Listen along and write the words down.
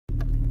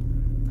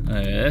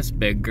This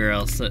big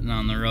girl sitting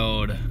on the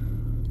road.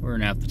 We're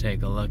gonna have to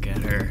take a look at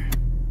her.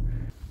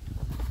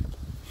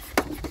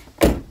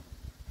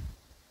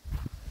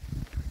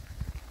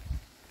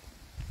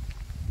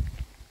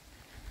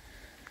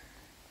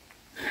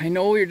 I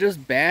know you're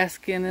just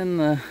basking in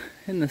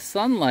the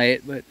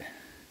sunlight, but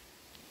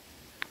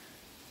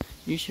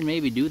you should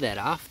maybe do that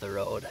off the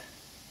road.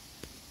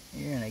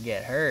 You're gonna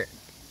get hurt.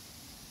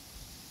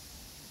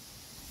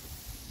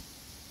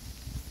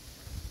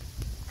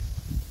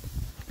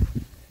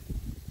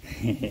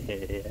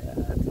 Yeah,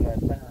 that's what I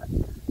thought.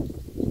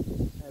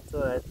 That's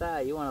what I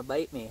thought. You want to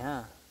bite me,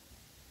 huh?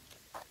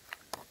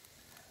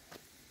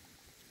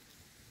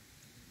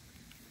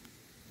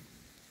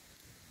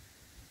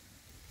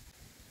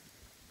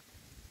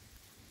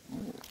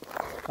 Ooh,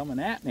 coming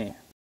at me.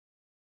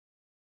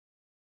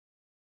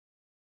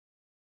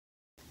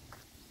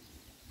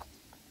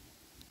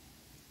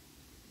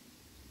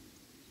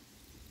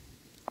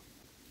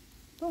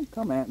 Don't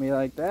come at me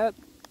like that.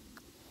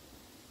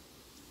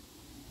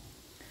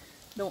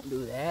 Don't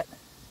do that.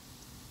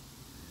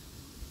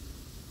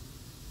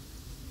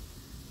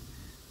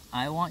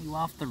 I want you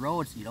off the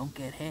road so you don't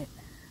get hit.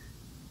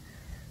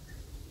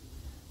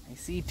 I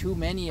see too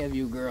many of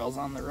you girls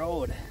on the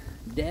road.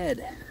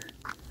 Dead.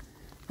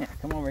 Yeah,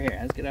 come over here.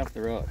 Let's get off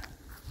the road.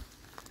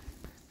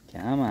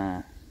 Come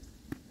on.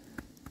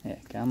 Yeah,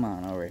 come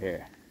on over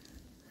here.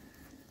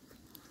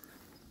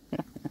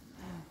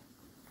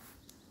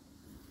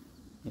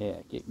 Yeah,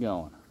 get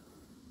going.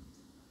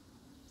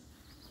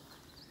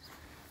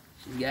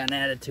 She's got an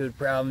attitude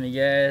problem, you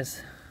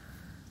guys.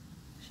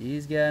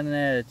 She's got an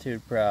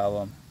attitude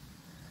problem.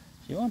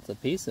 She wants a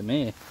piece of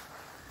me.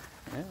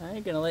 Yeah, I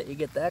ain't gonna let you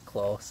get that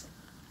close.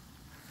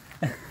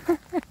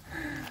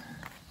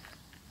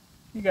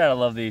 You gotta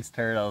love these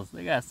turtles.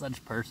 They got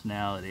such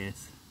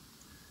personalities.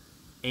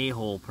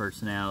 A-hole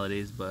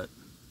personalities, but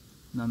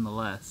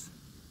nonetheless.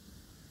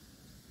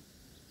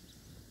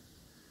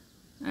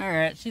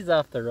 Alright, she's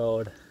off the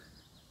road.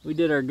 We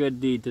did our good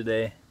deed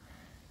today.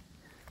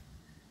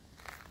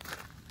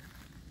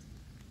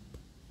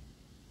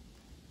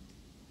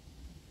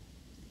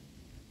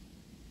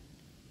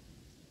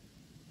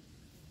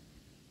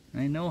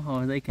 I know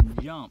how they can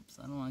jump,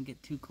 so I don't want to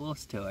get too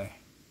close to her.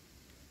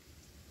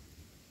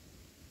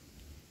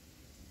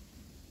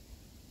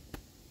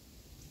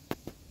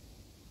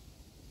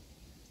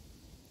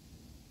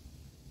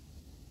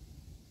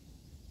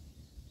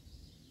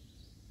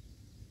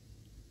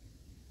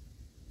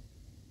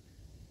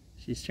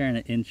 She's trying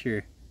to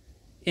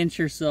inch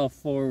herself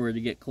forward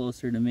to get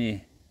closer to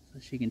me so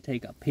she can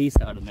take a piece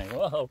out of me.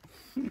 Whoa!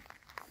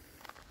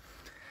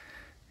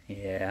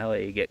 Yeah, I'll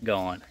let you get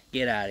going.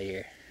 Get out of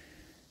here.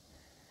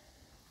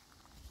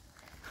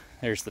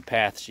 There's the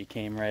path she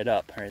came right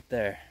up, right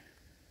there.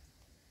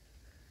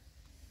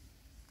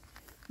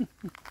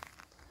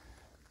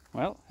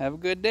 Well, have a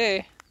good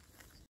day.